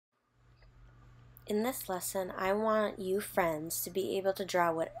In this lesson, I want you friends to be able to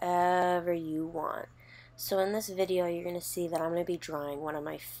draw whatever you want. So in this video, you're going to see that I'm going to be drawing one of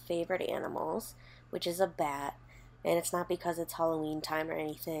my favorite animals, which is a bat. And it's not because it's Halloween time or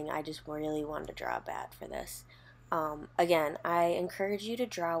anything, I just really wanted to draw a bat for this. Again, I encourage you to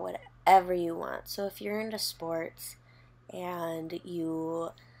draw whatever you want. So if you're into sports and you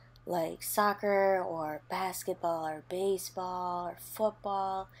like soccer or basketball or baseball or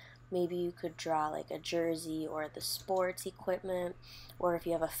football, maybe you could draw like a jersey or the sports equipment, or if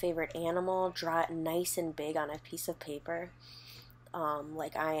you have a favorite animal, draw it nice and big on a piece of paper,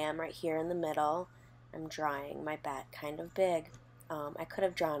 like I am right here in the middle. I'm drawing my bat kind of big. I could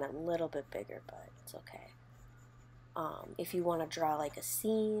have drawn it a little bit bigger, but it's okay. If you want to draw like a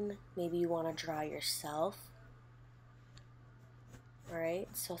scene, maybe you want to draw yourself. Alright,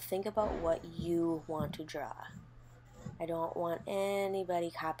 so think about what you want to draw. I don't want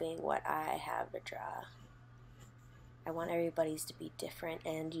anybody copying what I have to draw. I want everybody's to be different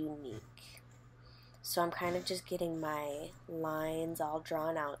and unique. So I'm kind of just getting my lines all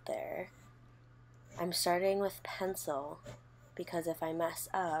drawn out there. I'm starting with pencil because if I mess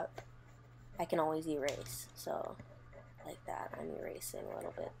up, I can always erase. So like that, I'm erasing a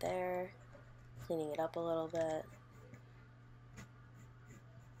little bit there, cleaning it up a little bit.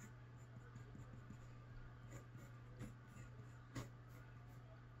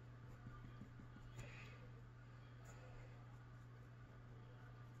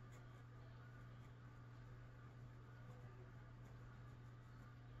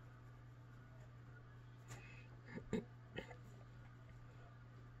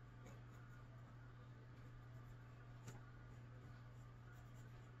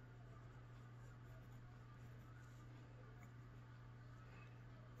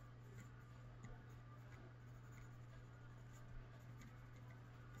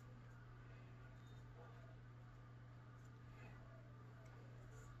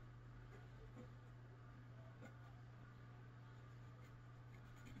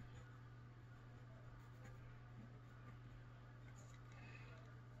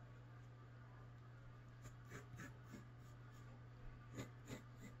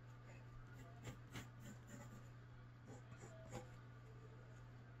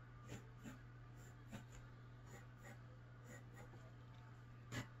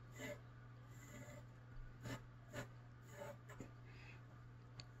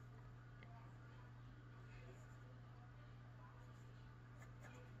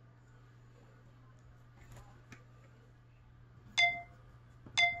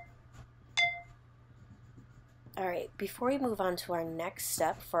 Alright, before we move on to our next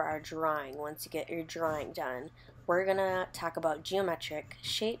step for our drawing, once you get your drawing done, we're going to talk about geometric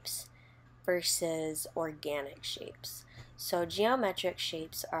shapes versus organic shapes. So geometric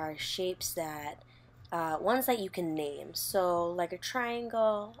shapes are shapes that, ones that you can name. So like a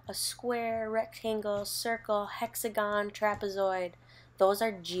triangle, a square, rectangle, circle, hexagon, trapezoid, those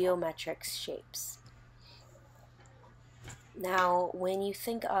are geometric shapes. Now, when you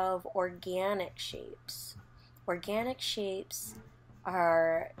think of organic shapes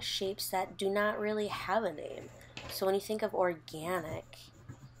are shapes that do not really have a name. So when you think of organic,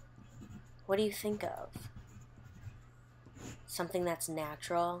 what do you think of? Something that's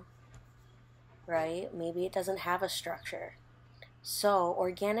natural, right? Maybe it doesn't have a structure. So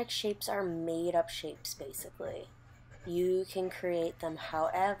organic shapes are made up shapes, basically. You can create them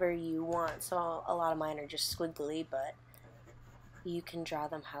however you want. So a lot of mine are just squiggly, but you can draw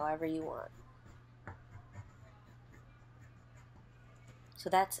them however you want. So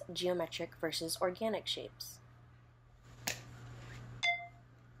that's geometric versus organic shapes.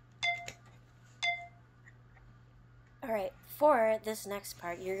 Alright, for this next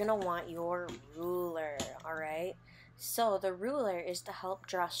part, you're going to want your ruler, alright? So the ruler is to help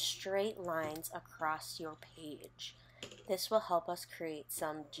draw straight lines across your page. This will help us create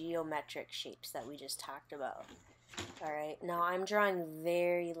some geometric shapes that we just talked about. Alright, now I'm drawing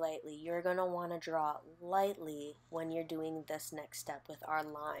very lightly. You're going to want to draw lightly when you're doing this next step with our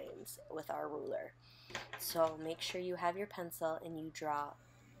lines, with our ruler. So make sure you have your pencil and you draw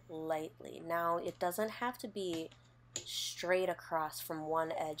lightly. Now it doesn't have to be straight across from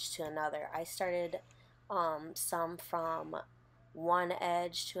one edge to another. I started some from one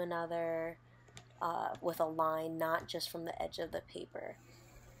edge to another with a line, not just from the edge of the paper.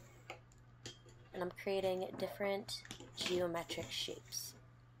 And I'm creating different geometric shapes.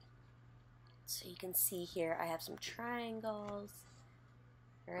 So you can see here I have some triangles,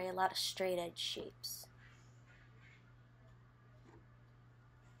 right? A lot of straight edge shapes.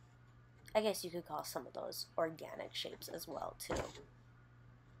 I guess you could call some of those organic shapes as well too.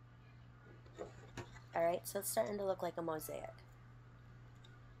 Alright, so it's starting to look like a mosaic.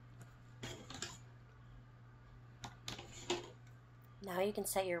 Now you can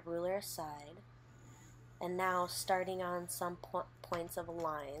set your ruler aside, and now starting on some points of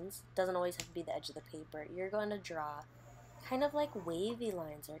lines, doesn't always have to be the edge of the paper, you're going to draw kind of like wavy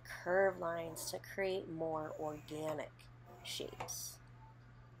lines or curved lines to create more organic shapes.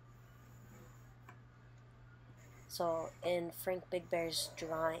 So in Frank Big Bear's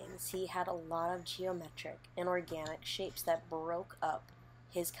drawings, he had a lot of geometric and organic shapes that broke up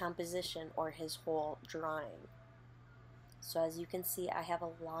his composition or his whole drawing. So as you can see, I have a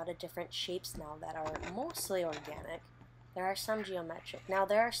lot of different shapes now that are mostly organic. There are some geometric. Now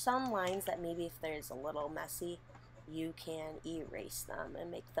there are some lines that maybe if there's a little messy, you can erase them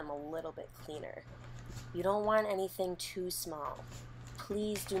and make them a little bit cleaner. You don't want anything too small.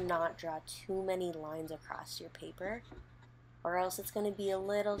 Please do not draw too many lines across your paper, or else it's going to be a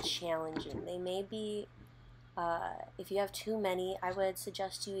little challenging. They may be, if you have too many, I would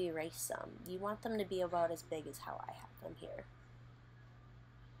suggest you erase some. You want them to be about as big as how I have them here.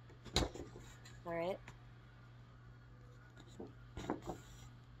 Alright?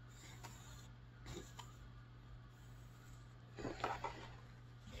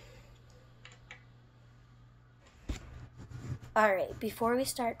 Alright, before we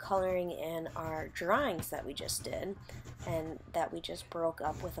start coloring in our drawings that we just did, and that we just broke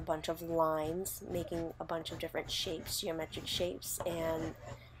up with a bunch of lines, making a bunch of different shapes, geometric shapes, and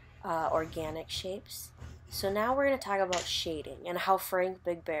organic shapes. So now we're going to talk about shading, and how Frank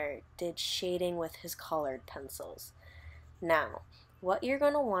Big Bear did shading with his colored pencils. Now, what you're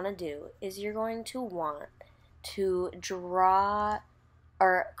going to want to do is you're going to want to draw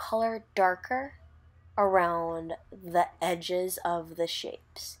or color darker around the edges of the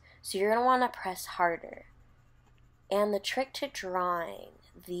shapes. So you're going to want to press harder. And the trick to drawing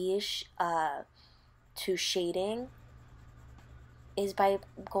these, to shading, is by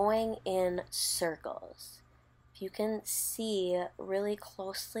going in circles. If you can see really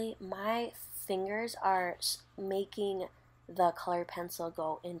closely, my fingers are making the colored pencil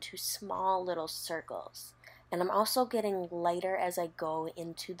go into small little circles. And I'm also getting lighter as I go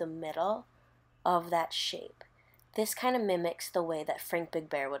into the middle of that shape. This kind of mimics the way that Frank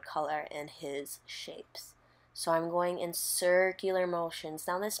Big Bear would color in his shapes. So I'm going in circular motions.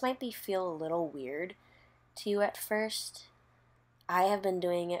 Now this might feel a little weird to you at first. I have been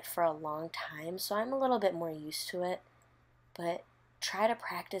doing it for a long time, so I'm a little bit more used to it. But try to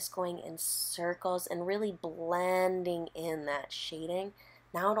practice going in circles and really blending in that shading.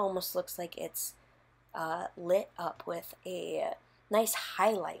 Now it almost looks like it's lit up with a nice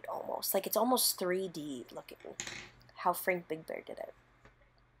highlight almost. Like it's almost 3D looking, how Frank Big Bear did it.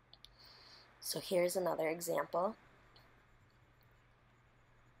 So here's another example.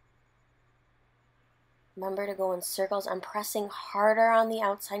 Remember to go in circles. I'm pressing harder on the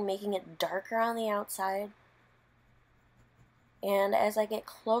outside, making it darker on the outside. And as I get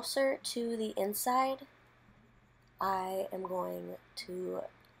closer to the inside, I am going to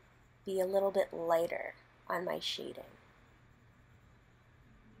be a little bit lighter on my shading.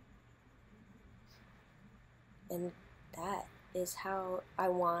 And that is how I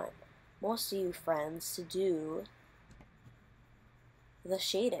want most of you friends to do the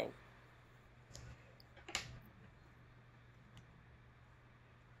shading.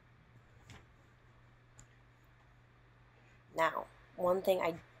 Now, one thing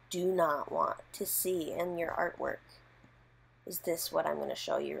I do not want to see in your artwork is this, what I'm going to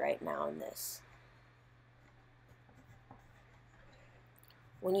show you right now in this.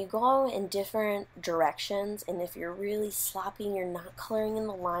 When you go in different directions, and if you're really sloppy and you're not coloring in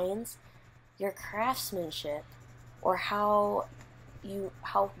the lines, your craftsmanship, or how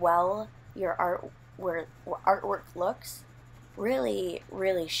well your artwork looks, really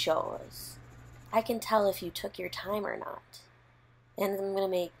shows. I can tell if you took your time or not, and it's going to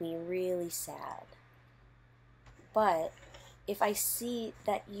make me really sad. But if I see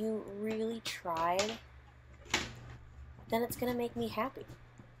that you really tried, then it's going to make me happy.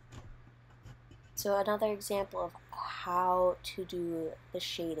 So another example of how to do the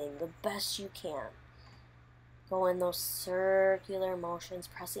shading the best you can. Go in those circular motions,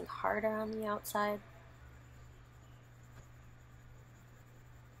 pressing harder on the outside.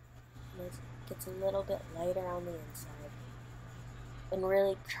 And it gets a little bit lighter on the inside. And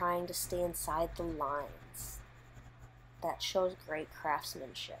really trying to stay inside the lines. That shows great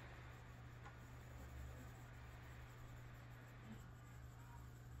craftsmanship.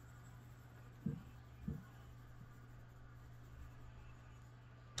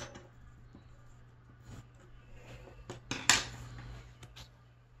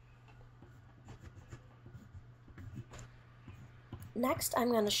 next I'm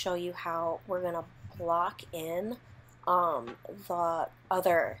going to show you how we're going to block in the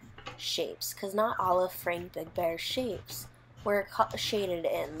other shapes, because not all of Frank Big Bear's shapes were shaded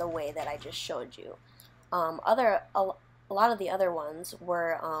in the way that I just showed you. A lot of the other ones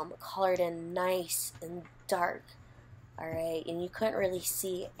were colored in nice and dark, alright, and you couldn't really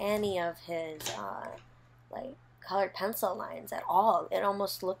see any of his like colored pencil lines at all. It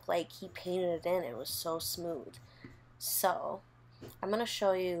almost looked like he painted it in. It was so smooth. So I'm going to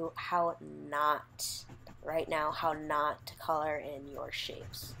show you how not, right now, how not to color in your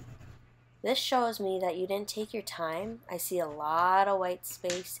shapes. This shows me that you didn't take your time. I see a lot of white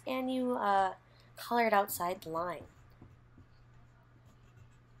space, and you colored outside the line.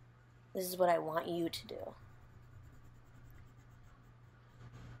 This is what I want you to do.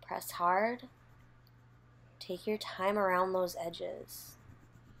 Press hard. Take your time around those edges.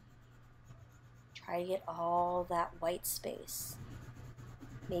 Try to get all that white space.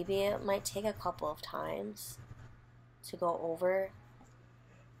 Maybe it might take a couple of times to go over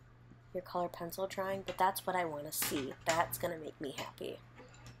your color pencil drawing, but that's what I want to see. That's going to make me happy.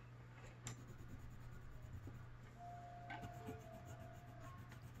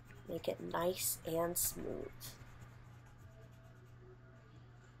 Make it nice and smooth.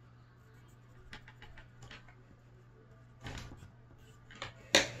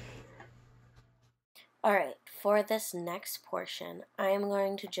 Alright, for this next portion, I am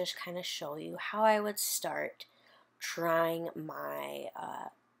going to just kind of show you how I would start drawing my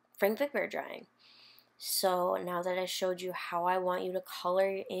Frank Big Bear drawing. So now that I showed you how I want you to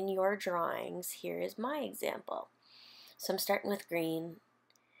color in your drawings, here is my example. So I'm starting with green,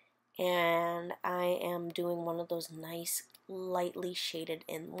 and I am doing one of those nice lightly shaded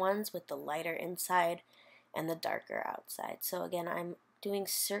in ones with the lighter inside and the darker outside. So again, I'm doing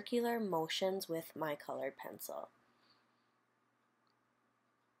circular motions with my colored pencil.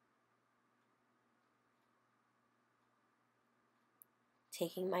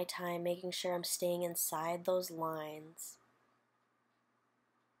 Taking my time, making sure I'm staying inside those lines.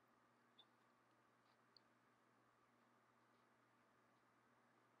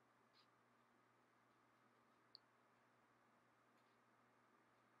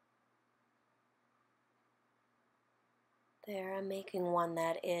 There, I'm making one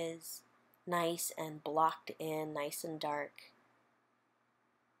that is nice and blocked in, nice and dark.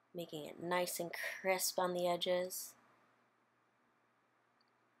 Making it nice and crisp on the edges.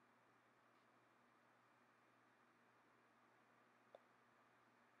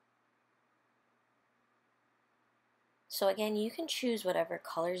 So again, you can choose whatever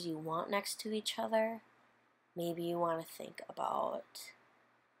colors you want next to each other. Maybe you want to think about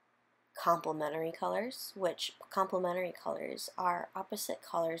complementary colors, which complementary colors are opposite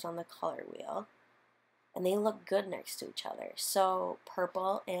colors on the color wheel, and they look good next to each other. So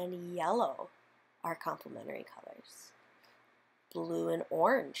purple and yellow are complementary colors. Blue and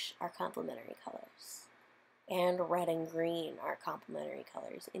orange are complementary colors. And red and green are complementary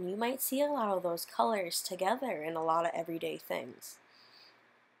colors. And you might see a lot of those colors together in a lot of everyday things.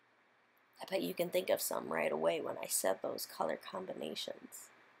 I bet you can think of some right away when I said those color combinations.